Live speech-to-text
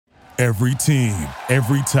Every team,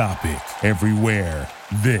 every topic, everywhere.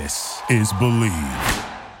 This is Believe.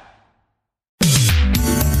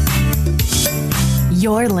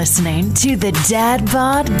 You're listening to the Dad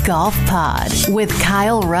Bod Golf Pod with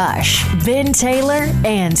Kyle Rush, Ben Taylor,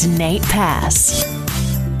 and Nate Pass.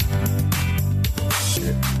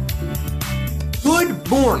 Good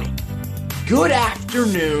morning, good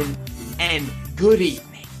afternoon, and good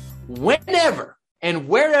evening. Whenever and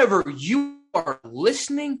wherever you are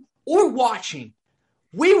listening or watching,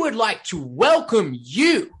 we would like to welcome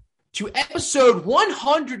you to episode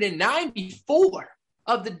 194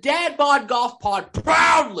 of the Dad Bod Golf Pod,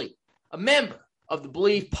 proudly a member of the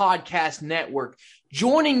Believe Podcast Network.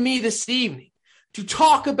 Joining me this evening to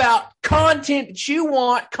talk about content that you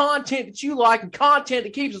want, content that you like, and content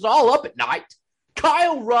that keeps us all up at night.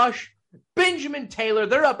 Kyle Rush, Benjamin Taylor,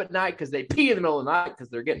 they're up at night because they pee in the middle of the night because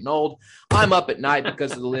they're getting old. I'm up at night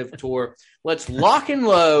because of the Live Tour. Let's lock and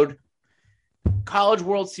load. College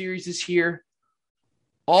World Series is here.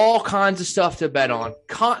 All kinds of stuff to bet on.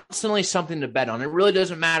 Constantly something to bet on. It really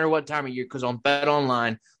doesn't matter what time of year because on Bet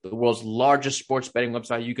Online, the world's largest sports betting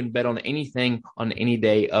website, you can bet on anything on any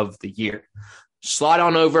day of the year. Slide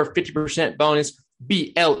on over, 50% bonus,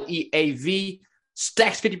 BLEAV.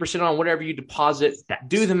 Stacks 50% on whatever you deposit.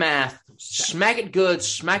 Do the math. Smack it good,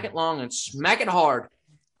 smack it long, and smack it hard.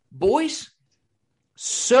 Boys,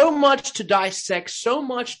 so much to dissect, so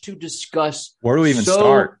much to discuss. Where do we even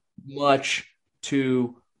start? Much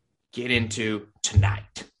to get into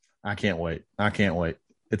tonight. I can't wait.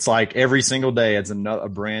 It's like every single day it's a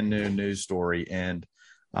brand new news story, and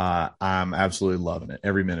I'm absolutely loving it,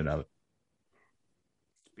 every minute of it.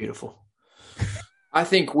 Beautiful. I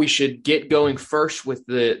think we should get going first with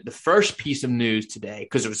the first piece of news today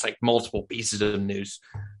because it was like multiple pieces of news.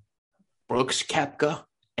 Brooks Koepka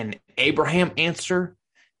and Abraham Ancer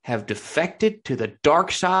have defected to the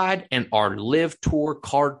dark side and are Live Tour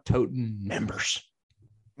card-toting members.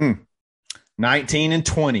 19 and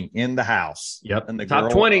 20 in the house. Yep. And the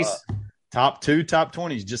top girl, 20s. Top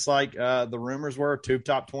 20s, just like the rumors were. 2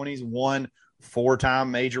 top 20s, 1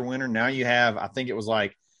 4-time major winner. Now you have, I think it was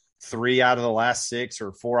like 3 out of the last 6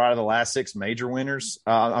 or 4 out of the last 6 major winners.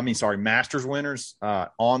 Masters winners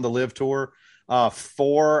on the Live Tour.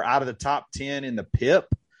 4 out of the top 10 in the PIP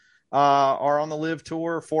are on the Live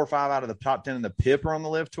Tour. 4 or 5 out of the top 10 in the PIP are on the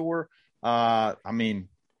Live Tour.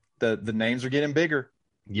 The names are getting bigger.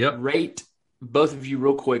 Yep. Rate, both of you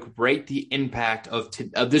real quick, rate the impact of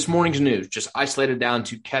this morning's news, just isolated down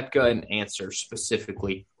to Koepka and Ancer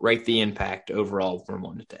specifically. Rate the impact overall from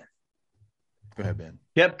 1 to 10. Go ahead, Ben.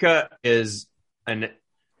 Koepka is an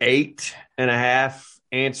 8.5.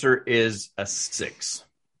 Ancer is a 6.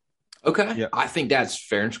 Okay. Yep. I think that's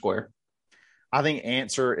fair and square. I think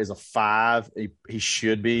Ancer is a 5. He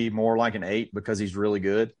should be more like an 8 because he's really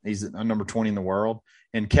good. He's a number 20 in the world.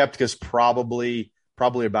 And Koepka's probably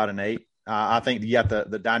about an 8. I think you got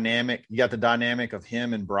the dynamic. You got the dynamic of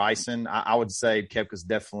him and Bryson. I would say Koepka's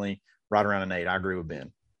definitely right around an 8. I agree with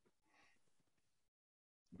Ben.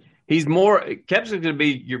 Koepka's going to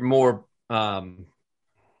be your more.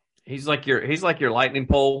 He's like your lightning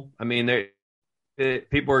pole. I mean,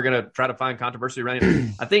 people are going to try to find controversy around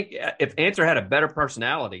him. I think if Ancer had a better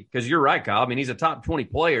personality, because you're right, Kyle. I mean, he's a top 20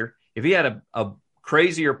 player. If he had a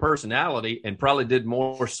crazier personality and probably did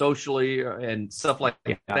more socially and stuff like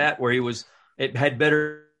that, where it had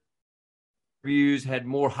better views, had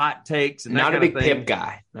more hot takes, and not a big pimp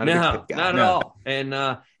guy. Not at all. And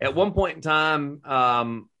at one point in time,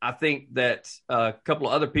 I think that a couple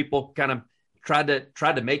of other people kind of tried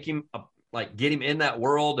to make him get him in that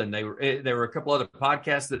world, and there were a couple other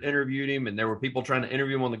podcasts that interviewed him, and there were people trying to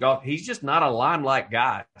interview him on the golf. He's just not a limelight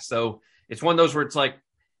guy, so it's one of those where it's like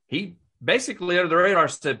he basically under the radar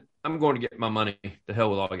said, "I'm going to get my money. To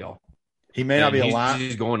hell with all y'all." He may not be a line.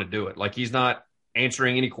 He's going to do it. Like he's not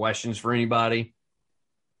answering any questions for anybody.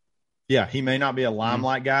 Yeah, he may not be a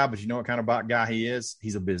limelight guy, but you know what kind of guy he is?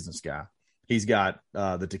 He's a business guy. He's got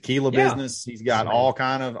the tequila business. He's got all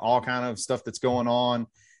kind of stuff that's going on,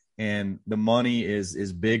 and the money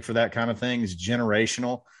is big for that kind of thing. It's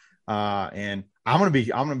generational, and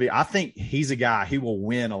I think he's a guy. He will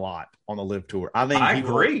win a lot on the Live Tour. I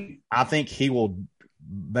agree. I think he will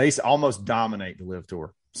almost dominate the Live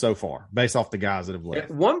Tour so far, based off the guys that have left.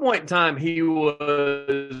 At one point in time, he was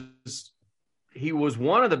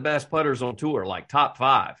one of the best putters on tour, like top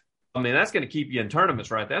 5. I mean, that's going to keep you in tournaments,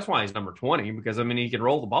 right? That's why he's number 20, because, I mean, he can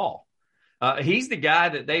roll the ball. He's the guy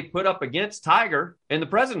that they put up against Tiger in the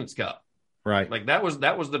President's Cup. Right. Like that was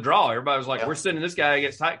the draw. Everybody was like, we're sending this guy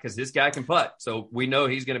against Tiger because this guy can putt. So we know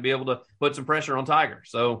he's going to be able to put some pressure on Tiger.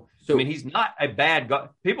 So I mean, he's not a bad guy.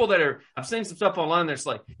 People that are, I've seen some stuff online that's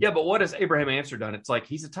like, yeah, but what has Abraham Ancer done? It's like,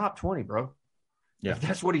 he's a top 20, bro. Yeah.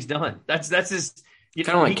 That's what he's done. That's his.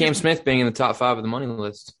 Kind of like Cam Smith being in the top 5 of the money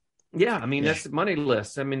list. Yeah. I mean, that's the money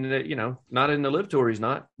list. I mean, not in the Live Tour, he's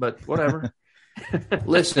not, but whatever.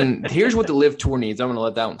 Listen, here's what the Live Tour needs. I'm going to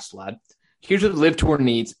let that one slide. Here's what the Live Tour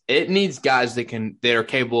needs. It needs guys that are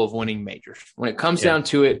capable of winning majors. When it comes down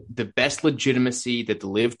to it, the best legitimacy that the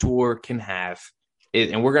Live Tour can have,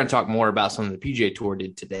 and we're going to talk more about something the PGA Tour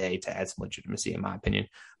did today to add some legitimacy, in my opinion.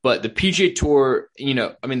 But the PGA Tour,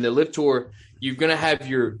 the Live Tour, you're going to have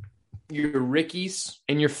your Rickies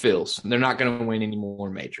and your Phils. They're not going to win any more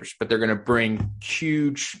majors, but they're going to bring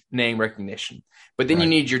huge name recognition. But then you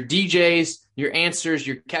need your DJs, your Answers,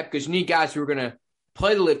 your Koepkas. You need guys who are going to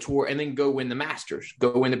play the Live Tour and then go win the Masters,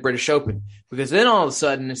 go win the British Open. Because then all of a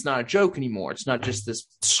sudden it's not a joke anymore. It's not just this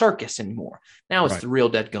circus anymore. Now it's the real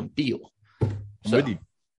dead-gum deal. I'm with you.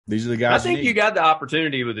 These are the guys. I think you got the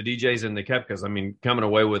opportunity with the DJs and the Koepkas. I mean, coming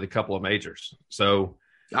away with a couple of majors. So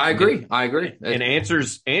I agree. And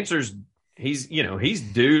Answers, he's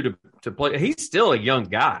due to play. He's still a young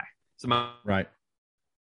guy. So right.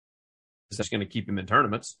 That's going to keep him in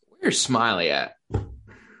tournaments. Where's Smiley at?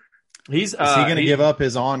 Is he going to give up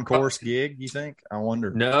his on-course gig, you think? I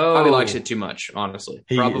wonder. No. Probably likes it too much, honestly.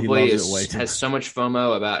 He has so much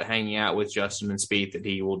FOMO about hanging out with Justin and Spieth that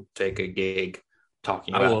he will take a gig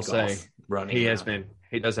talking about golf, say, running.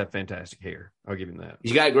 He does have fantastic hair. I'll give him that.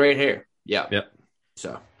 He's got great hair. Yeah. Yep.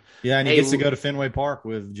 So. Yeah, and he gets to go to Fenway Park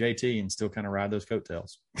with JT and still kind of ride those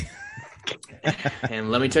coattails.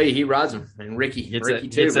 And let me tell you, he rides them. And Ricky too.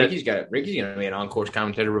 Ricky's going to be an on-course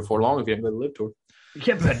commentator before long if he doesn't go to the Live Tour.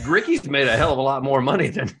 Yeah, but Ricky's made a hell of a lot more money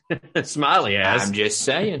than Smiley has. I'm just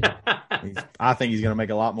saying. I think he's going to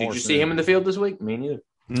make a lot more. Did you see him in the field this week? Me neither.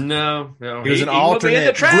 No. He was an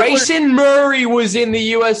alternate. Grayson Murray was in the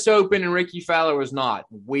U.S. Open and Ricky Fowler was not.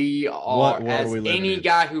 We are, any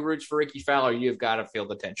guy who roots for Ricky Fowler, you've got to feel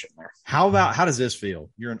the tension there. How does this feel?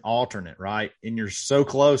 You're an alternate, right? And you're so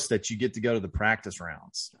close that you get to go to the practice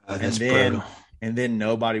rounds. And then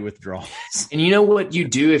nobody withdraws. And you know what you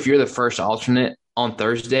do if you're the first alternate on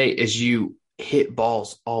Thursday is you hit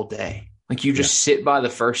balls all day. Like you just sit by the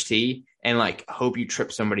first tee and like hope you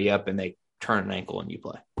trip somebody up and they turn an ankle and you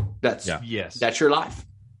play. That's your life.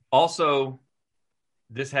 Also,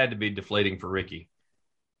 this had to be deflating for Ricky.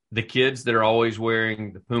 The kids that are always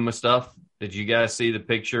wearing the Puma stuff. Did you guys see the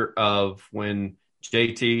picture of when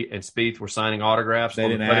JT and Spieth were signing autographs? They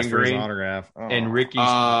didn't ask for his autograph. Oh. And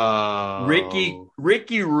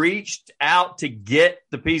Ricky reached out to get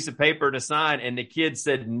the piece of paper to sign, and the kid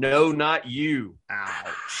said, "No, not you."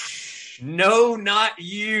 Ouch. No, not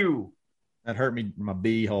you. That hurt me, my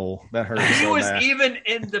beehole. That hurt me He so was bad. even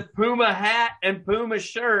in the Puma hat and Puma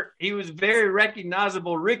shirt. He was very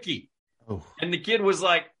recognizable, Ricky. Oh. And the kid was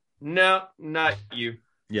like, "No, not you."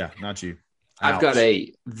 Yeah, not you. I've got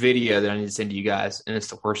a video that I need to send to you guys, and it's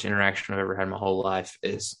the worst interaction I've ever had in my whole life.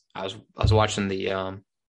 I was watching the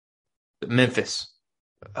Memphis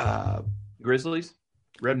Grizzlies?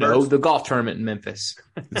 No, the golf tournament in Memphis.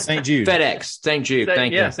 St. Jude. St. Jude.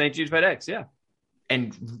 Thank you. St. Jude's FedEx, yeah.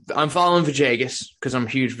 And I'm following Vajagas because I'm a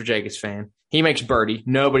huge Vajagas fan. He makes birdie.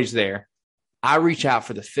 Nobody's there. I reach out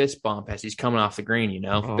for the fist bump as he's coming off the green,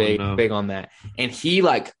 big on that. And he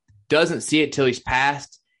doesn't see it till he's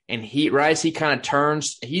passed. And right as he kind of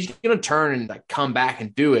turns, he's going to turn and come back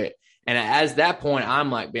and do it. And as that point, I'm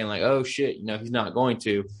being oh shit, he's not going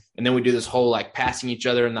to. And then we do this whole passing each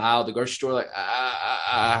other in the aisle of the grocery store,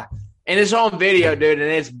 and it's on video, dude,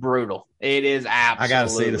 and it's brutal. It is absolutely. I got to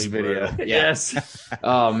see this video. Yeah. Yes.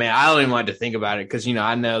 Oh man, I don't even like to think about it because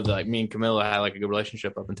I know that me and Camilla had a good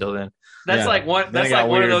relationship up until then. That's one of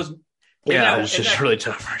those. It's just really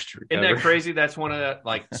tough for us to recover. Isn't that crazy? That's one of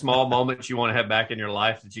the small moments you want to have back in your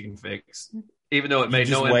life that you can fix, even though it made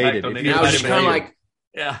no impact on anybody. I was just kind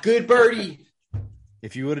of good birdie.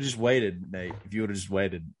 If you would have just waited, Nate. If you would have just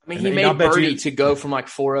waited. I mean, he made birdie to go from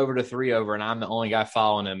 4 over to 3 over, and I'm the only guy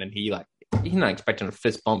following him, and he's not expecting a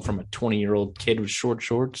fist bump from a 20-year-old kid with short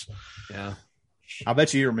shorts. Yeah. I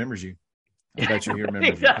bet you he remembers you. I bet you he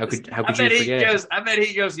remembers you. How could you forget? I bet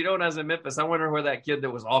he goes, when I was in Memphis, I wonder where that kid that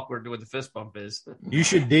was awkward with the fist bump is. You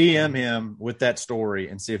should DM him with that story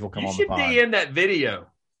and see if he'll come on the pod. You should DM that video.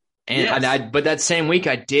 And but that same week,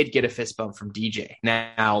 I did get a fist bump from DJ.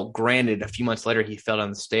 Now, granted, a few months later, he fell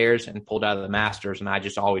down the stairs and pulled out of the Masters, and I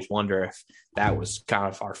just always wonder if that was kind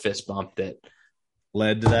of our fist bump that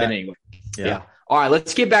led to that. Anyway, yeah. All right,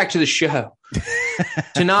 let's get back to the show.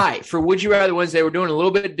 Tonight, for Would You Rather Wednesday, we're doing a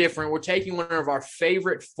little bit different. We're taking one of our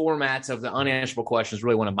favorite formats of the unanswerable questions,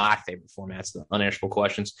 really one of my favorite formats, the unanswerable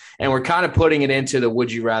questions, and we're kind of putting it into the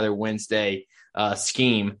Would You Rather Wednesday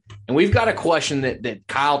scheme. And we've got a question that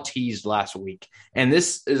Kyle teased last week, and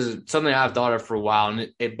this is something I've thought of for a while, and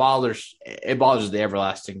it bothers the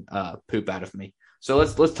everlasting poop out of me. So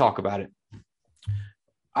let's talk about it.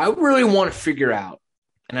 I really want to figure out,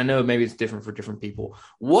 and I know maybe it's different for different people,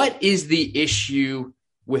 what is the issue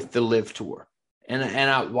with the Live Tour? And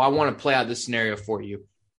I want to play out this scenario for you.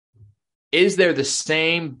 Is there the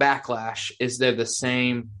same backlash? Is there the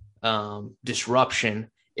same disruption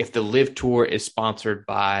if the Live Tour is sponsored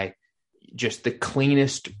by just the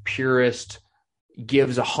cleanest, purest,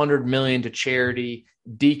 gives $100 million to charity,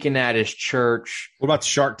 deacon at his church? What about the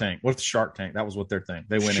Shark Tank? What if the Shark Tank? That was what their thing.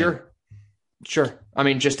 They went in. Sure. I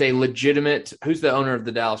mean, just a legitimate – who's the owner of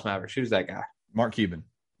the Dallas Mavericks? Who's that guy? Mark Cuban.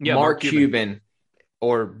 Yeah, Mark Cuban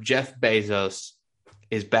or Jeff Bezos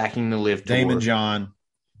is backing the Live Tour. Damon John.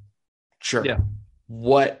 Sure. Yeah.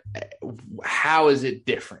 How is it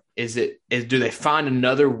different? Do they find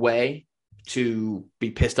another way to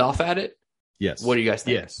be pissed off at it? Yes. What do you guys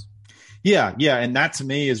think? Yes. Yeah. And that to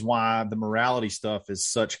me is why the morality stuff is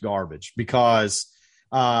such garbage, because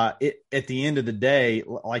at the end of the day,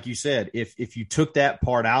 like you said, if you took that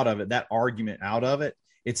part out of it, that argument out of it,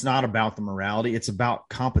 it's not about the morality. It's about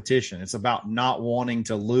competition. It's about not wanting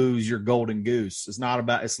to lose your golden goose.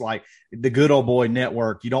 It's like the good old boy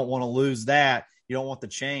network. You don't want to lose that. You don't want the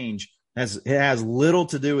change. It has little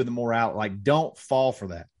to do with the morality. Like, don't fall for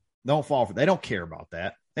that. Don't fall for that. They don't care about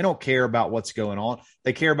that. They don't care about what's going on.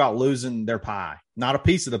 They care about losing their pie, not a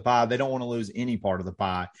piece of the pie. They don't want to lose any part of the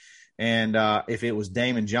pie. And if it was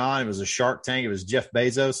Damon John, it was a Shark Tank, it was Jeff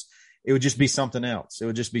Bezos, it would just be something else. It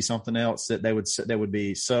would just be something else that they would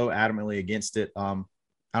be so adamantly against it. I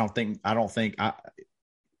don't think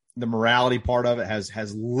the morality part of it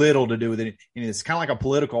has little to do with it. And it's kind of like a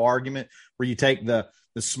political argument where you take the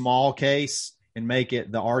small case and make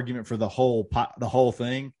it the argument for the whole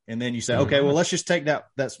thing, and then you say, okay, well, let's just take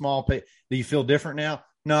that small case. Do you feel different now?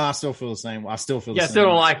 No, I still feel the same. I still feel the same. I still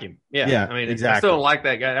don't like him. Yeah. I mean, exactly. I still don't like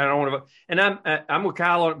that guy. I don't want to. And I'm with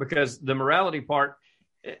Kyle on it because the morality part.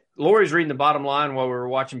 Lori's reading the bottom line while we were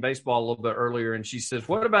watching baseball a little bit earlier, and she says,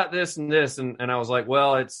 "What about this and this?" And I was like,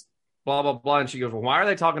 "Well, it's blah blah blah." And she goes, "Well, why are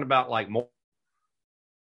they talking about like moral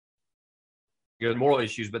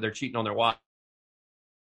issues, but they're cheating on their wife?"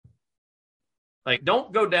 Like,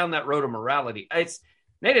 don't go down that road of morality. It's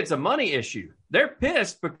a money issue. They're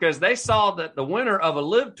pissed because they saw that the winner of a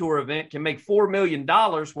Live Tour event can make $4 million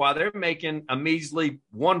while they're making a measly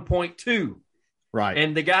 1.2. Right.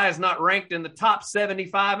 And the guy is not ranked in the top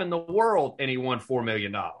 75 in the world, and he won $4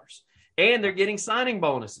 million. And they're getting signing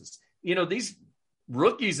bonuses. You know, these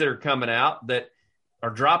rookies that are coming out that are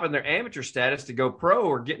dropping their amateur status to go pro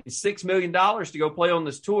or getting $6 million to go play on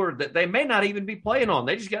this tour that they may not even be playing on.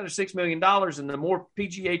 They just got their $6 million, and the more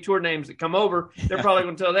PGA Tour names that come over, they're probably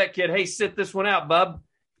going to tell that kid, hey, sit this one out, bub.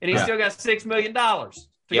 And he's still got $6 million to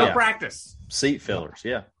go practice. Seat fillers,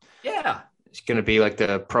 yeah. Yeah. It's going to be like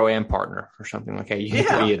the pro-am partner or something like that.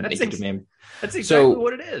 That's exactly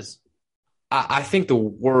what it is. I think the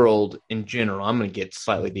world in general, I'm going to get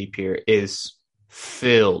slightly deep here, is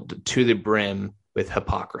filled to the brim with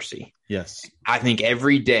hypocrisy. Yes. I think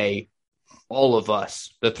every day, all of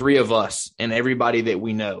us, the three of us, and everybody that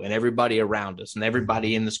we know, and everybody around us, and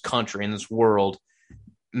everybody in this country, in this world,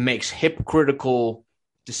 makes hypocritical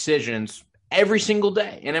decisions every single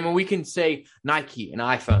day. And I mean, we can say Nike and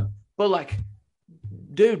iPhone, but like,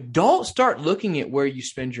 dude, don't start looking at where you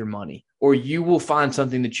spend your money, or you will find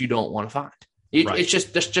something that you don't want to find. It's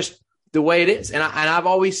just the way it is. And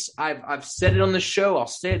I've said it on the show. I'll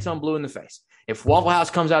say it till I'm blue in the face. If Waffle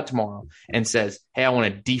House comes out tomorrow and says, hey, I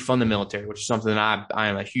want to defund the military, which is something that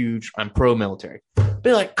I'm pro-military,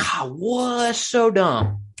 be like, God, what? So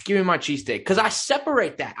dumb. Give me my cheesesteak. Because I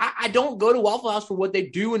separate that. I don't go to Waffle House for what they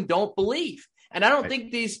do and don't believe. And I don't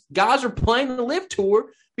think these guys are playing the Live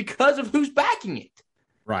Tour because of who's backing it.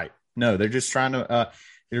 Right. No, they're just trying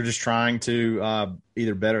to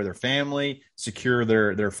either better their family, secure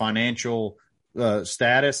their financial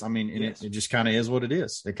status. I mean, and it just kind of is what it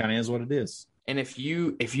is. It kind of is what it is. And if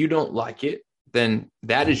you don't like it, then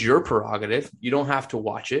that is your prerogative. You don't have to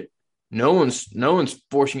watch it. No one's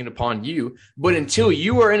forcing it upon you. But until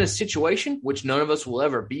you are in a situation, which none of us will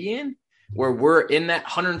ever be in, where we're in that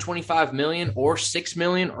 125 million or 6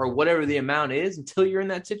 million or whatever the amount is, until you're in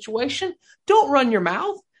that situation, don't run your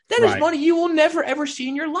mouth. That is money you will never, ever see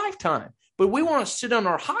in your lifetime. But we want to sit on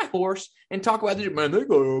our high horse and talk about this. Man, they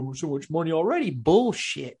got so much money already.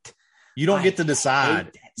 Bullshit. You don't get to I decide.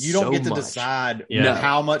 hate that You don't so get to much. decide Yeah.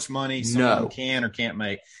 how much money someone can or can't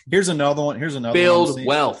make. Here's another one. Here's another one I'm Build seeing.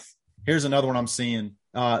 wealth. Here's another one I'm seeing.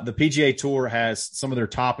 The PGA Tour has some of their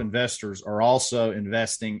top investors are also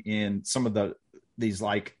investing in some of these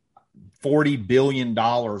like $40 billion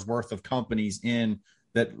worth of companies in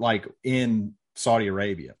Saudi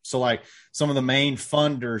Arabia. So like some of the main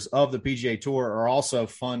funders of the PGA Tour are also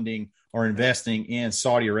funding or investing in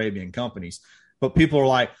Saudi Arabian companies. But people are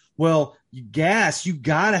like, well, you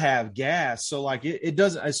got to have gas. So like it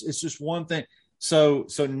doesn't, it's just one thing. So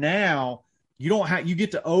now you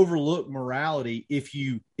get to overlook morality if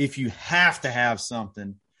you have to have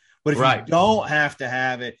something, but if you don't have to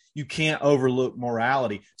have it, you can't overlook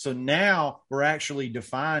morality. So now we're actually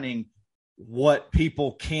defining what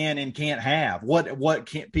people can and can't have, what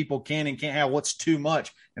people can and can't have, what's too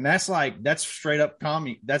much. And that's straight up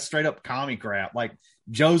commie crap. Like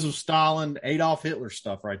Joseph Stalin, Adolf Hitler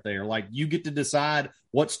stuff right there. Like you get to decide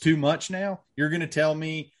what's too much now. You're going to tell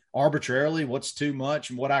me arbitrarily what's too much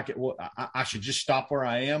and what I should just stop where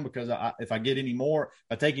I am because if I take any more,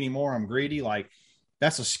 I'm greedy. Like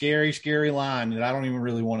that's a scary, scary line that I don't even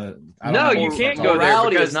really want to. No, you can't go there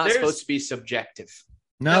Morality because is not supposed to be subjective.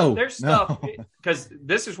 No, there's stuff because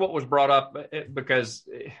this is what was brought up because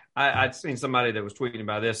I'd seen somebody that was tweeting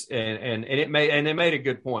about this and they made a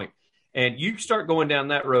good point. And you start going down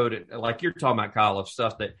that road, like you're talking about, Kyle, of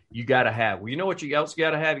stuff that you got to have. Well, you know what else you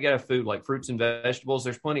got to have? You got to have food like fruits and vegetables.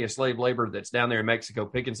 There's plenty of slave labor that's down there in Mexico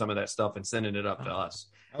picking some of that stuff and sending it up to us.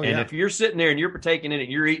 Oh, and if you're sitting there and you're partaking in it,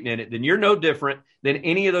 you're eating in it, then you're no different than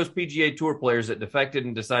any of those PGA Tour players that defected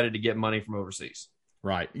and decided to get money from overseas.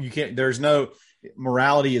 Right. You can't. There's no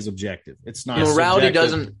morality is objective. It's not. Morality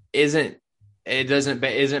isn't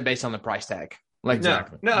based on the price tag. Like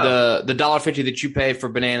exactly. No. The $1.50 that you pay for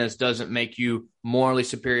bananas doesn't make you morally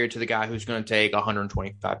superior to the guy who's going to take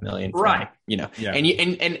 $125 million. Right. Yeah. And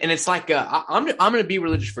it's like I'm going to be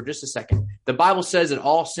religious for just a second. The Bible says that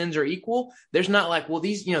all sins are equal. There's not like, well,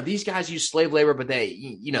 these guys use slave labor, but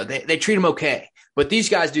they treat them okay. But these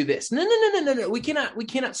guys do this. No. We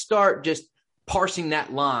cannot start just parsing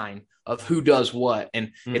that line of who does what.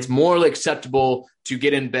 And it's morally acceptable to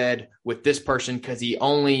get in bed with this person because he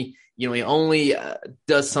only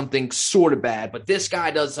does something sort of bad, but this guy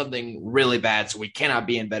does something really bad, so we cannot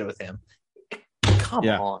be in bed with him. Come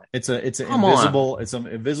on. It's an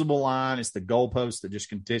invisible line. It's the goalposts that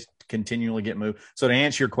just continually get moved. So to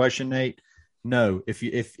answer your question, Nate, no, if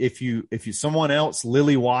you someone else,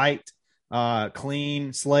 Lily White,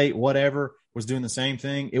 clean slate, whatever, was doing the same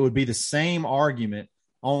thing, it would be the same argument.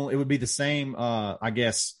 It would be the same,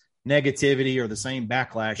 negativity or the same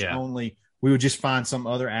backlash. Yeah. Only we would just find some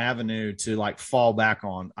other avenue to like fall back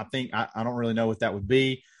on. I think I don't really know what that would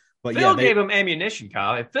be, but Phil gave him ammunition,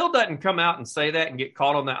 Kyle. If Phil doesn't come out and say that and get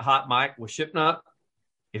caught on that hot mic with Shipnup,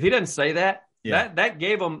 if he doesn't say that, that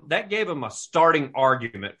gave him a starting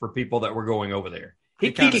argument for people that were going over there.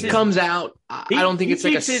 He comes out. I don't think it's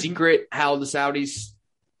like a secret how the Saudis.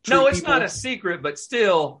 No, it's not a secret, but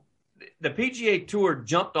still, the PGA Tour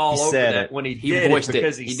jumped all over that when he voiced it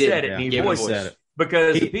because he said it. He voiced it.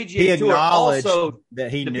 Because the PGA Tour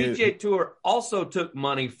PGA Tour also took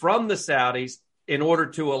money from the Saudis in order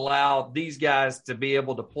to allow these guys to be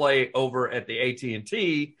able to play over at the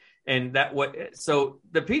AT&T, and so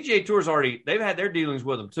the PGA Tour's they've had their dealings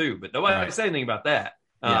with them too, but nobody said anything about that.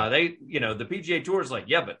 The PGA Tour is like,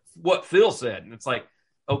 yeah, but what Phil said, and it's like,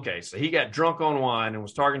 okay, so he got drunk on wine and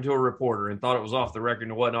was talking to a reporter and thought it was off the record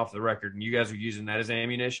and it wasn't off the record, and you guys are using that as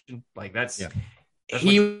ammunition. Like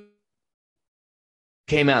he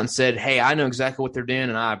came out and said, "Hey, I know exactly what they're doing,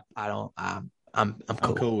 and I'm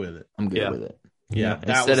cool with it. I'm good with it." Yeah.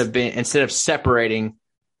 Instead of separating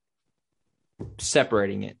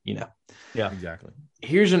it, Yeah, exactly.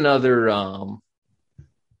 Here's another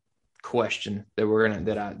question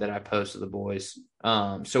that I posed to the boys.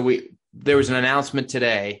 There was an announcement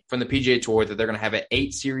today from the PGA Tour that they're going to have an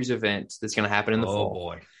 8-series event that's going to happen in the fall.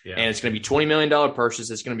 Boy. Yeah. And it's going to be $20 million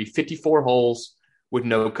purchase. It's going to be 54 holes with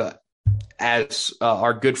no cut. As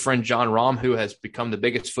our good friend John Rahm, who has become the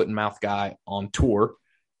biggest foot and mouth guy on tour,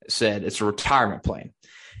 said, it's a retirement plan.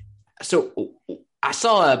 So I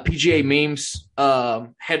saw a PGA Memes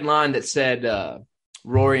headline that said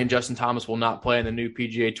Rory and Justin Thomas will not play in the new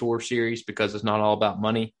PGA Tour series because it's not all about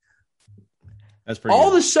money. That's pretty all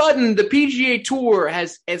good. of a sudden, the PGA Tour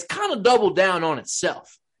has kind of doubled down on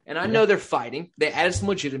itself. And I know they're fighting. They added some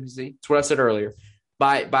legitimacy. That's what I said earlier.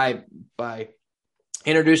 By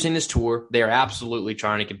introducing this tour, they are absolutely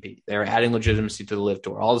trying to compete. They're adding legitimacy to the LIV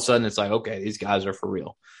Tour. All of a sudden, it's like, okay, these guys are for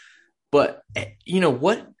real. But you know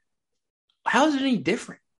what? How is it any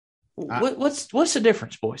different? What's the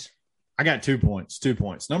difference, boys? I got 2 points. 2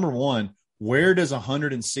 points. Number one, where does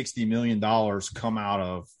 $160 million come out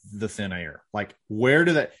of the thin air? Like, where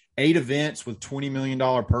do that 8 events with $20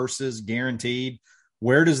 million purses guaranteed?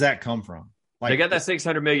 Where does that come from? Like, they got that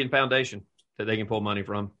 $600 million foundation that they can pull money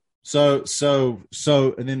from. So,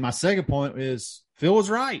 and then my second point is Phil was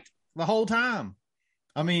right the whole time.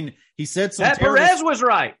 I mean, he said some. Pat Perez was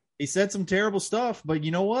right. He said some terrible stuff, but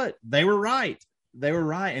you know what? They were right. They were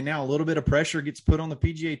right. And now a little bit of pressure gets put on the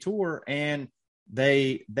PGA Tour, and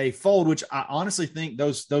they fold, which I honestly think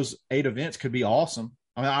those 8 events could be awesome.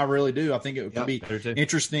 I mean, I really do. I think it could be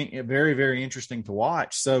interesting, very, very interesting to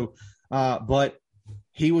watch. So, but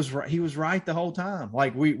he was right the whole time.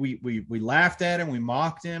 Like we laughed at him, we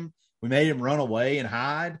mocked him, we made him run away and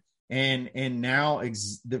hide, and now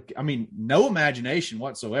no imagination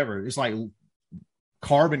whatsoever. It's like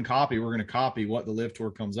carbon copy. We're going to copy what the Live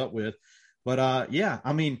Tour comes up with, but yeah,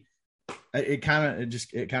 I mean, it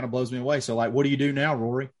kind of blows me away. So like, what do you do now,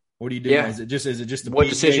 Rory? What do you do? Yeah. Is it just what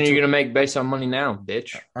decision are you going to make based on money now,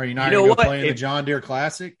 bitch? Are you not going to play in the John Deere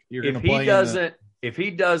Classic? You're going to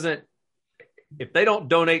play if they don't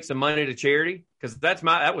donate some money to charity, because that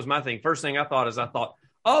was my thing. First thing I thought,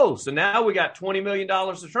 oh, so now we got $20 million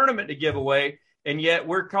of tournament to give away, and yet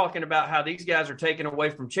we're talking about how these guys are taking away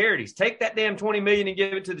from charities. Take that damn $20 million and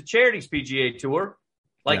give it to the charities, PGA Tour.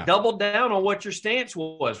 Double down on what your stance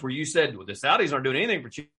was, where you said, well, the Saudis aren't doing anything for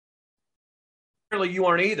charity. Clearly, you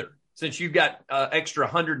aren't either, since you've got extra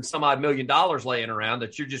 $100 and some odd million laying around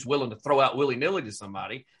that you're just willing to throw out willy-nilly to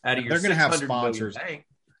somebody out of your. They're going to have sponsors.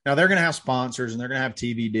 Now they're going to have sponsors, and they're going to have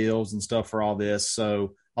TV deals and stuff for all this.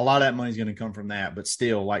 So a lot of that money is going to come from that. But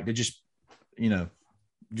still, like, to just, pull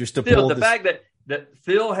the fact that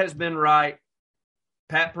Phil has been right.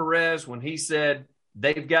 Pat Perez, when he said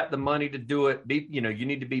they've got the money to do it, you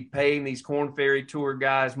need to be paying these Korn Ferry Tour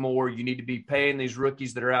guys more. You need to be paying these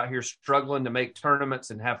rookies that are out here struggling to make tournaments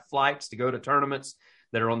and have flights to go to tournaments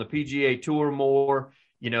that are on the PGA Tour more.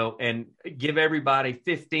 And give everybody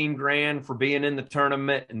 $15,000 for being in the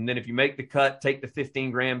tournament. And then if you make the cut, take the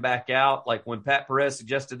 $15,000 back out. Like when Pat Perez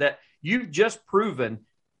suggested that, you've just proven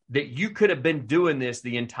that you could have been doing this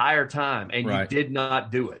the entire time, and you did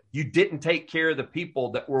not do it. You didn't take care of the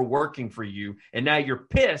people that were working for you. And now you're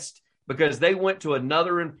pissed because they went to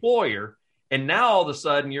another employer. And now all of a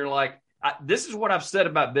sudden you're like, this is what I've said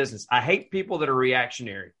about business. I hate people that are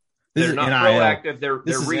reactionary. They're not proactive. They're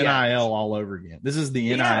reactive. NIL all over again. This is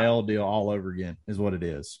the NIL deal all over again, is what it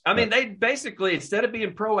is. I mean, they basically, instead of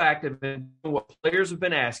being proactive in what players have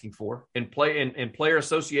been asking for and player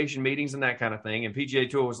association meetings and that kind of thing, and PGA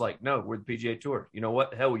Tour was like, no, we're the PGA Tour. You know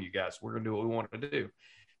what? The hell with you guys. We're going to do what we wanted to do.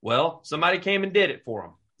 Well, somebody came and did it for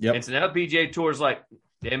them. Yep. And so now the PGA Tour is like,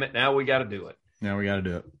 damn it, now we got to do it.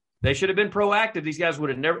 They should have been proactive. These guys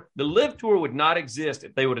would have never – the Live Tour would not exist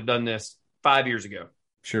if they would have done this 5 years ago.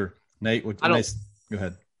 Sure. Nate, go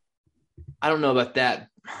ahead. I don't know about that,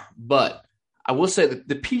 but I will say that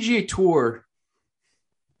the PGA Tour,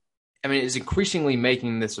 is increasingly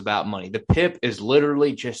making this about money. The PIP is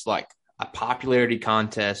literally just like a popularity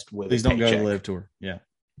contest with Please don't go to the Live Tour. Yeah.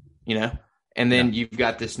 And then you've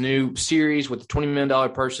got this new series with the $20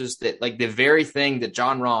 million purses that, like, the very thing that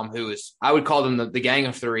John Rahm, who is, I would call them the gang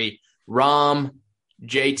of three, Rahm,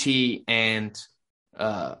 JT, and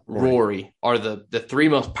Rory are the 3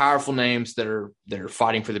 most powerful names that are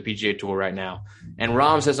fighting for the PGA Tour right now. And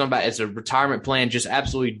Rahm says something about it's a retirement plan, just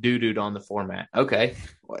absolutely doo-dooed on the format. Okay.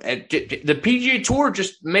 The PGA Tour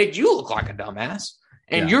just made you look like a dumbass.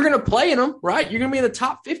 And you're going to play in them, right? You're going to be in the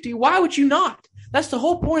top 50. Why would you not? That's the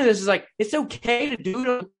whole point of this, is like, it's okay to do it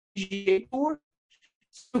on the PGA Tour.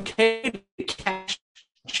 It's okay to cash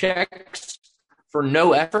checks for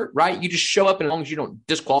no effort, right? You just show up, and as long as you don't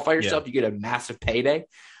disqualify yourself, you get a massive payday.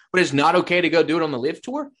 But it's not okay to go do it on the Live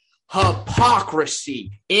Tour.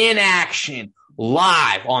 Hypocrisy in action,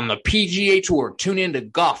 live on the PGA Tour. Tune in to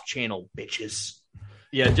Golf Channel, bitches.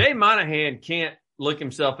 Yeah, Jay Monahan can't look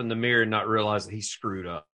himself in the mirror and not realize that he's screwed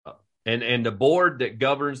up. And the board that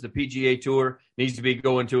governs the PGA Tour needs to be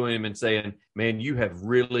going to him and saying, man, you have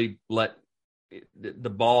really let the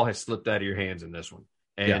ball has slipped out of your hands in this one.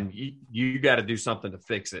 And you got to do something to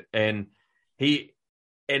fix it. And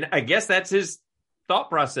I guess that's his thought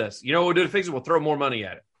process. You know what we'll do to fix it? We'll throw more money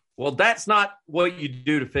at it. Well, that's not what you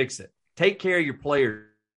do to fix it. Take care of your players.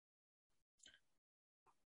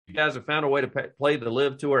 You guys have found a way to play the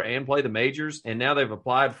Live Tour and play the majors, and now they've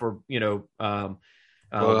applied for, World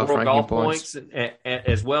Golf Points,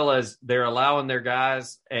 as well as they're allowing their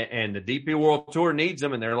guys, and the DP World Tour needs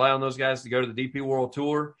them, and they're allowing those guys to go to the DP World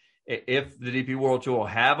Tour. If the DP World Tour will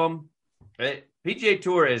have them, PGA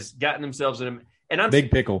Tour has gotten themselves in them. And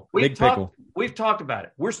big pickle. We've talked about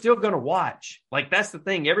it. We're still going to watch. Like, that's the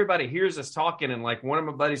thing. Everybody hears us talking, and like one of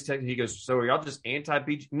my buddies texted, he goes, "So are y'all just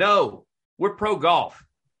anti-PGA?" No, we're pro golf.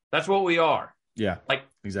 That's what we are. Yeah, like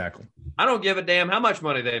exactly. I don't give a damn how much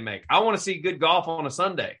money they make. I want to see good golf on a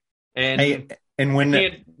Sunday. And when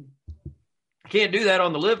I can't do that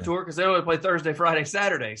on the Live Tour because they only play Thursday, Friday,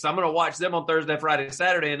 Saturday. So I'm going to watch them on Thursday, Friday,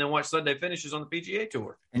 Saturday, and then watch Sunday finishes on the PGA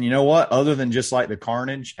Tour. And you know what? Other than just like the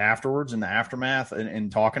carnage afterwards and the aftermath and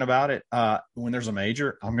talking about it, when there's a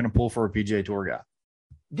major, I'm going to pull for a PGA Tour guy.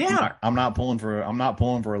 Yeah, I'm not pulling for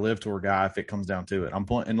a Live Tour guy if it comes down to it. I'm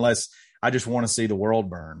pulling unless I just want to see the world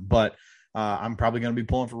burn. But I'm probably going to be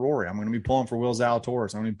pulling for Rory. I'm going to be pulling for Will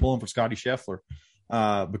Zalatoris. I'm going to be pulling for Scotty Scheffler.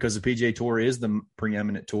 Because the PGA Tour is the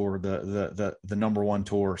preeminent tour, the number one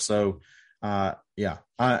tour. So, it's like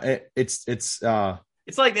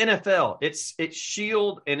the NFL. Its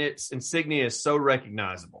shield and its insignia is so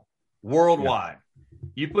recognizable worldwide. Yeah.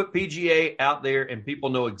 You put PGA out there, and people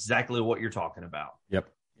know exactly what you're talking about. Yep.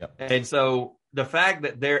 And so the fact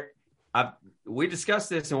that we discussed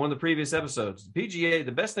this in one of the previous episodes. The PGA,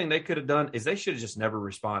 the best thing they could have done is they should have just never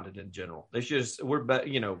responded in general. They should just, we're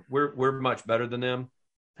much better than them.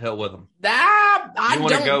 Hell with them. I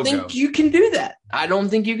don't think you can do that. I don't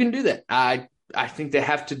think you can do that. I think they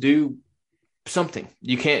have to do something.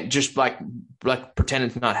 You can't just like pretend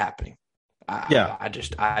it's not happening.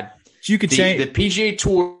 You could change the PGA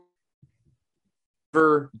Tour.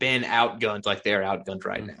 Never been outgunned like they're outgunned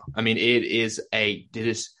right now. I mean, it is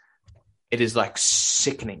like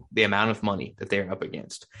sickening the amount of money that they're up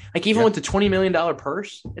against. Like even with the $20 million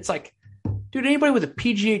purse, it's like, dude, anybody with a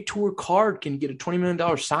PGA Tour card can get a $20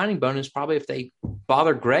 million signing bonus probably if they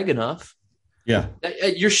bother Greg enough. Yeah.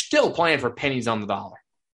 You're still playing for pennies on the dollar.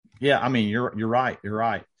 Yeah, I mean, you're right. You're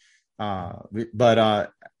right. We'll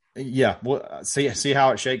see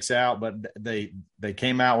how it shakes out. But they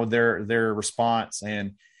came out with their response,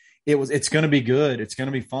 and it's going to be good. It's going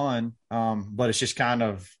to be fun. But it's just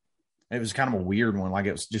it was kind of a weird one. Like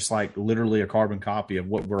it was just like literally a carbon copy of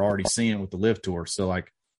what we're already seeing with the Live Tour. So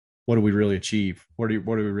like, what do we really achieve? What are we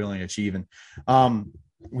really achieving?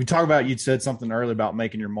 We talk about, you said something earlier about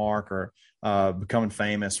making your mark or becoming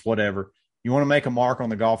famous, whatever. You want to make a mark on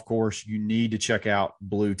the golf course, you need to check out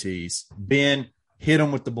Blue Tees. Ben, hit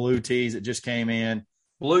them with the Blue Tees. It just came in.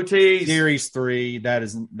 Blue Tees Series 3. That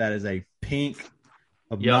is a pink,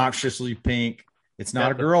 obnoxiously pink. It's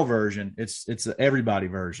not a girl version. It's an everybody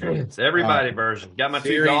version. It's everybody version. Got my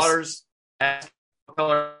two daughters.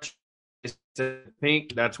 Color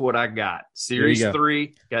pink. That's what I got. Series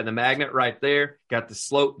 3. Got the magnet right there. Got the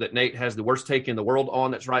slope that Nate has the worst take in the world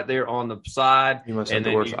on. That's right there on the side. You must have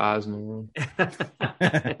the worst eyes in the world.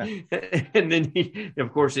 And then,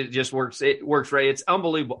 of course, it just works. It works right. It's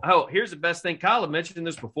unbelievable. Oh, here's the best thing. Kyle had mentioned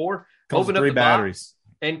this before. Open up the batteries.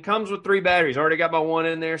 And comes with 3 batteries. Already got my one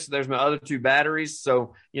in there, so there's my other 2 batteries.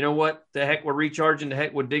 So you know what? The heck we're recharging. The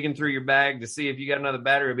heck we're digging through your bag to see if you got another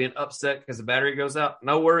battery or being upset because the battery goes out.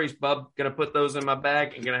 No worries, bub. Going to put those in my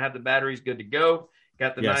bag and going to have the batteries good to go.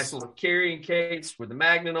 Got the nice little carrying case with the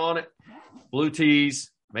magnet on it. Blue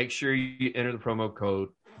Tees. Make sure you enter the promo code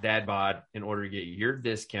DADBOD in order to get your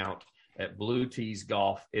discount at Blue Tees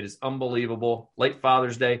Golf. It is unbelievable. Late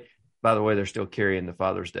Father's Day. By the way, they're still carrying the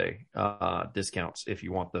Father's Day discounts if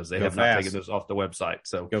you want those. They have not taken those off the website.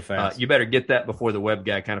 So go fast. You better get that before the web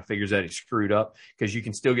guy kind of figures out he's screwed up, because you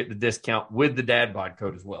can still get the discount with the DADBOD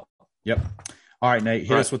code as well. Yep. All right, Nate,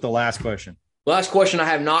 hit us with the last question. Last question I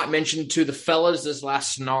have not mentioned to the fellas, this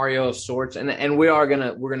last scenario of sorts, and we're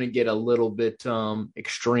gonna get a little bit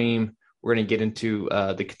extreme. We're gonna get into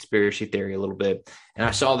the conspiracy theory a little bit. And I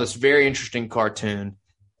saw this very interesting cartoon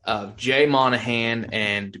of Jay Monahan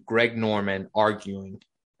and Greg Norman arguing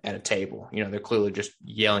at a table. You know, they're clearly just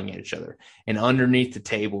yelling at each other. And underneath the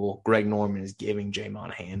table, Greg Norman is giving Jay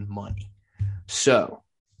Monahan money. So,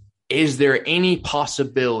 is there any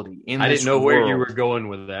possibility in this I didn't know world, where you were going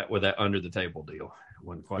with that under the table deal. I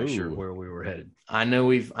wasn't quite sure where we were headed. I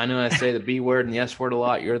know I say the B word and the S word a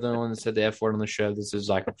lot. You're the one that said the F word on the show. This is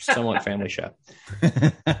like a somewhat family show.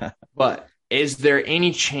 But is there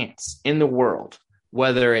any chance in the world,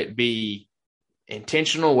 whether it be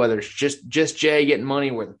intentional, whether it's just Jay getting money,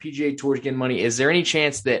 where the PGA Tour is getting money, is there any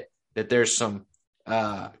chance that there's some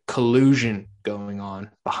collusion going on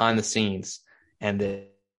behind the scenes and that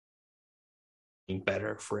being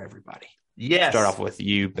better for everybody? Yes. Start off with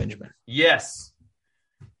you, Benjamin. Yes.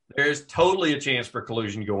 There's totally a chance for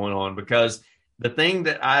collusion going on, because the thing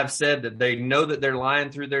that I've said that they know that they're lying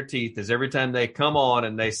through their teeth is every time they come on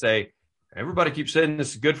and they say, everybody keeps saying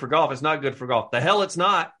this is good for golf. It's not good for golf. The hell it's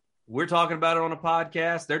not. We're talking about it on a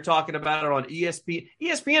podcast. They're talking about it on ESPN.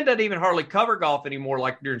 ESPN doesn't even hardly cover golf anymore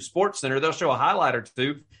like during Sports Center. They'll show a highlight or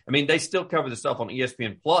two. I mean, they still cover the stuff on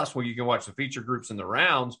ESPN Plus where you can watch the feature groups and the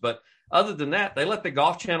rounds. But other than that, they let the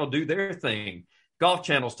Golf Channel do their thing. Golf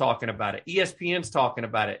Channel's talking about it. ESPN's talking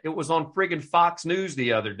about it. It was on friggin' Fox News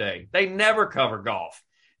the other day. They never cover golf.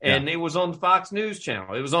 And It was on Fox News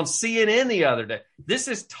Channel. It was on CNN the other day. This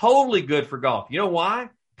is totally good for golf. You know why?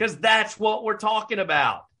 Because that's what we're talking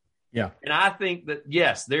about. Yeah. And I think that,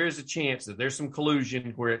 yes, there is a chance that there's some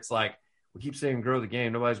collusion where it's like, we keep saying grow the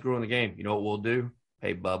game. Nobody's growing the game. You know what we'll do?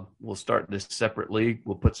 Hey, bub, we'll start this separate league.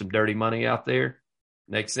 We'll put some dirty money out there.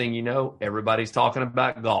 Next thing you know, everybody's talking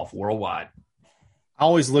about golf worldwide. I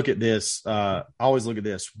always look at this.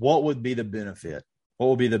 What would be the benefit? What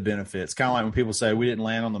would be the benefit? It's kind of like when people say we didn't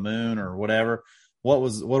land on the moon or whatever. What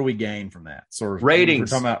do we gain from that? Sort of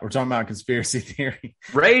ratings. We're talking about conspiracy theory.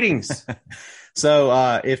 Ratings.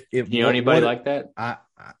 So if you know anybody like that?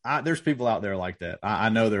 I there's people out there like that. I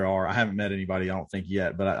know there are. I haven't met anybody, I don't think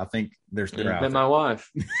yet, but I think there's You've met my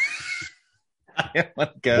wife.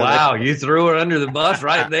 Wow, you threw her under the bus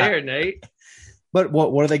right there, Nate. But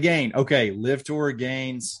what do they gain? Okay, Live Tour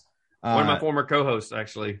gains. One of my former co-hosts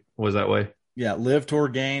actually was that way. Yeah, Live Tour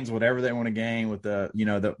gains whatever they want to gain with the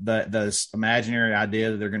imaginary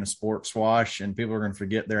idea that they're going to sport swash and people are going to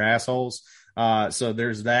forget their assholes. So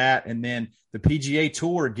there's that, and then the PGA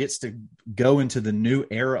Tour gets to go into the new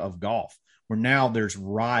era of golf, where now there's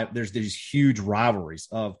these huge rivalries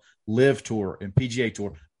of Live Tour and PGA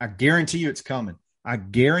Tour. I guarantee you it's coming.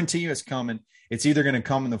 It's either going to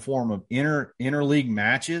come in the form of interleague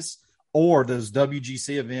matches or those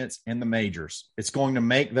WGC events and the majors. It's going to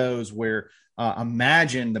make those where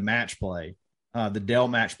imagine the match play, the Dell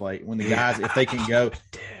match play, when the guys,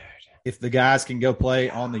 if the guys can go play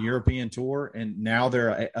on the European Tour and now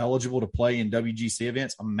they're eligible to play in WGC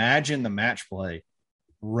events, imagine the match play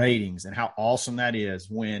ratings and how awesome that is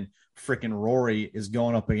when freaking Rory is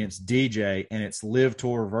going up against DJ and it's Live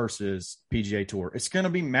Tour versus PGA Tour. It's going to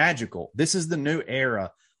be magical. This is the new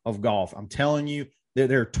era of golf. I'm telling you,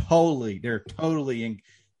 they're totally in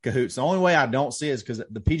cahoots. The only way I don't see it is because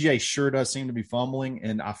the PGA sure does seem to be fumbling,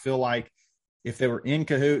 and I feel like if they were in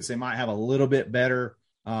cahoots, they might have a little bit better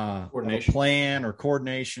plan or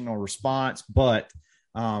coordination or response. But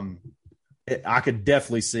I could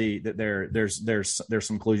definitely see that there's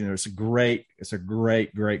some collusion. It's a great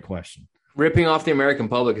question. Ripping off the American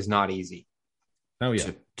public is not easy. Oh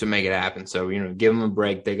yeah, to make it happen. So give them a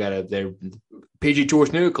break. They got their PGA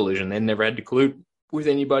Tour's new collusion. They never had to collude with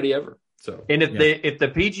anybody ever. So, and if the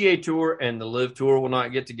PGA Tour and the Live Tour will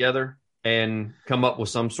not get together and come up with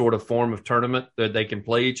some sort of form of tournament that they can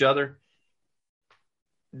play each other,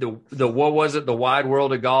 the Wide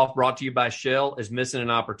World of Golf, brought to you by Shell, is missing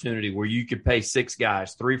an opportunity where you could pay 6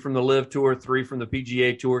 guys, 3 from the Live Tour, 3 from the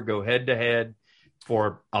PGA Tour, go head to head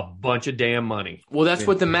for a bunch of damn money. Well, that's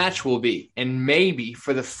what the match will be. And maybe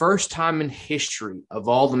for the first time in history of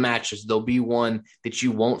all the matches, there'll be one that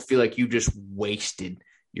you won't feel like you just wasted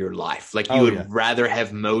your life. Like you would rather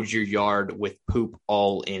have mowed your yard with poop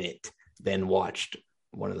all in it than watched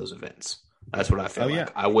one of those events. That's what I feel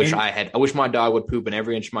like. I wish my dog would poop in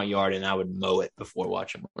every inch of my yard and I would mow it before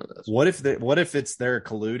watching one of those. What if it's they're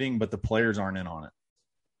colluding, but the players aren't in on it?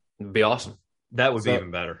 It'd be awesome. That would be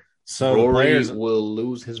even better. So Rory players will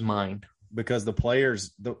lose his mind because the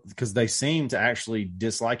players, because they seem to actually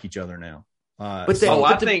dislike each other now. I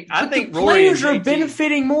think the Rory players are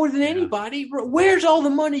benefiting more than anybody. Where's all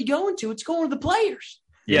the money going to? It's going to the players.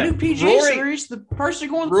 Yeah. The new PGA Series, the person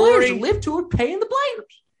going to the players. The Live Tour paying the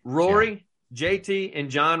players. Rory, JT,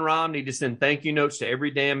 and John Rahm need to send thank you notes to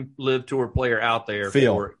every damn Live Tour player out there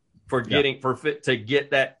for getting to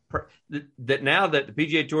get that now that the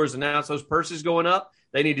PGA Tour has announced those purses going up.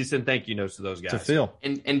 They need to send thank you notes to those guys. To Phil.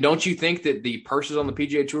 And don't you think that the purses on the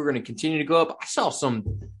PGA Tour are going to continue to go up? I saw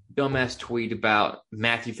some dumbass tweet about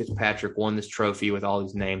Matthew Fitzpatrick won this trophy with all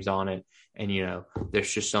these names on it. And,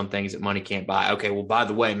 there's just some things that money can't buy. Okay, well, by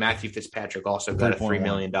the way, Matthew Fitzpatrick also got a $3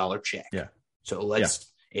 million check. Yeah. So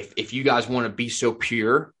if you guys want to be so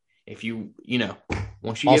pure, if you,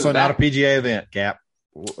 once you also not a PGA event, Cap.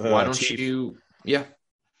 Why don't you? Yeah.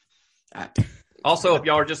 Also, if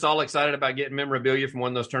y'all are just all excited about getting memorabilia from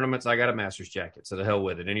one of those tournaments, I got a Masters jacket. So the hell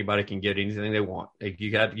with it. Anybody can get anything they want. You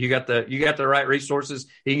got the right resources.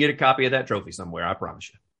 You can get a copy of that trophy somewhere. I promise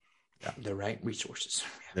you. Yeah, the right resources.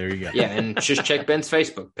 There you go. Yeah, and just check Ben's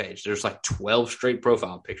Facebook page. There's like 12 straight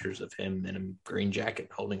profile pictures of him in a green jacket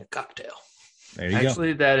holding a cocktail. There you go.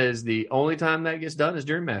 Actually, that is the only time that gets done is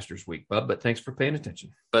during Masters Week, bub. But thanks for paying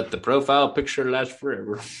attention. But the profile picture lasts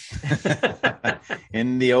forever.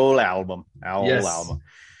 In the old album. Yes. Album.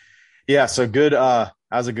 Yeah. So good. That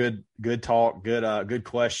was a good talk. Good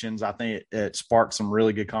questions. I think it sparked some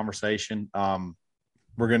really good conversation.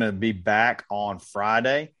 We're going to be back on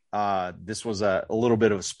Friday. This was a little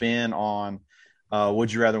bit of a spin on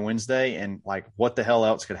Would You Rather Wednesday, and like what the hell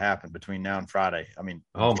else could happen between now and Friday. I mean,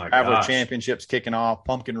 Traveler Championships kicking off.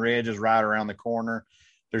 Pumpkin Ridge is right around the corner.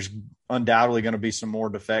 There's undoubtedly going to be some more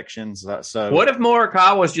defections. So what if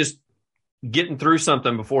Morikawa was just getting through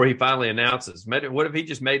something before he finally announces? What if he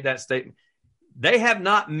just made that statement? They have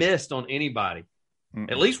not missed on anybody.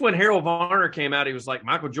 At least when Harold Varner came out, he was like,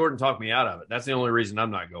 Michael Jordan talked me out of it. That's the only reason I'm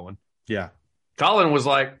not going. Yeah. Colin was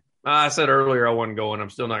like, I said earlier I wasn't going. I'm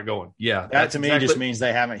still not going. Yeah. That to me just means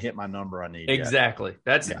they haven't hit my number I need. Exactly.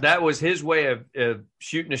 Yet. That was his way of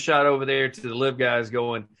shooting a shot over there to the live guys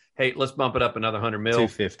going, hey, let's bump it up another 100 mil.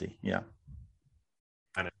 250. Yeah.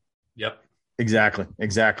 I know. Yep.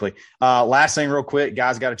 Exactly. Last thing real quick,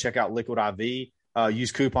 guys got to check out Liquid IV.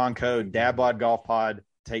 Use coupon code DadBodGolfPod.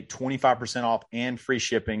 Take 25% off and free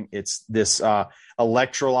shipping. It's this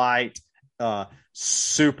electrolyte,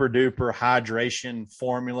 super duper hydration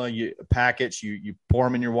formula. Packets. You pour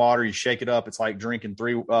them in your water. You shake it up. It's like drinking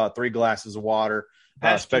three glasses of water.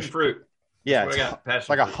 Passion fruit. Yeah, it's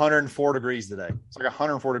like 104 degrees today. It's like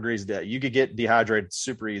 104 degrees today. You could get dehydrated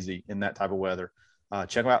super easy in that type of weather.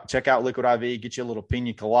 Check out Liquid IV. Get you a little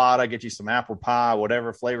pina colada. Get you some apple pie,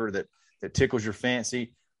 whatever flavor that tickles your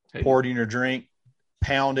fancy. Pour it in your drink.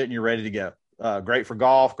 Pound it, and you're ready to go. Great for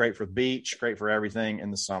golf, great for the beach, great for everything in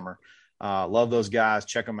the summer. Love those guys.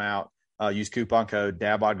 Check them out. Use coupon code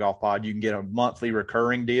DadBodGolfPod. You can get a monthly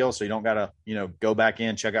recurring deal, so you don't got to go back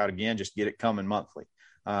in, check out again. Just get it coming monthly,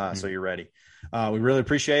 so you're ready. We really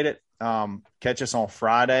appreciate it. Catch us on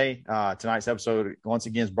Friday. Tonight's episode, once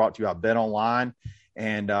again, is brought to you by Bet Online,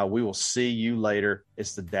 and we will see you later.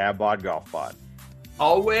 It's the Dad Bod Golf Pod.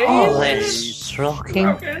 Always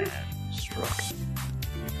stroking.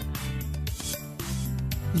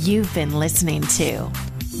 You've been listening to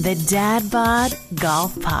the Dad Bod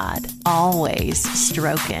Golf Pod. Always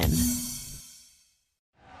stroking.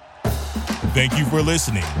 Thank you for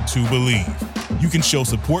listening to Believe. You can show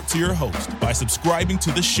support to your host by subscribing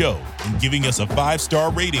to the show and giving us a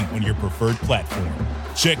 5-star rating on your preferred platform.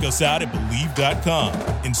 Check us out at Believe.com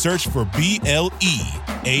and search for BLEAV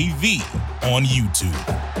on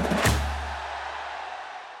YouTube.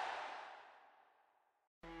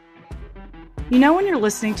 You know when you're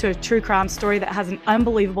listening to a true crime story that has an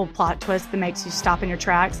unbelievable plot twist that makes you stop in your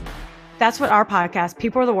tracks? That's what our podcast,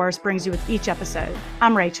 People Are the Worst, brings you with each episode.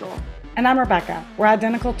 I'm Rachel. And I'm Rebecca. We're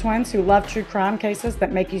identical twins who love true crime cases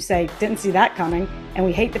that make you say, didn't see that coming, and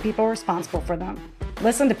we hate the people responsible for them.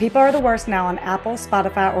 Listen to People Are the Worst now on Apple,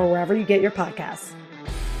 Spotify, or wherever you get your podcasts.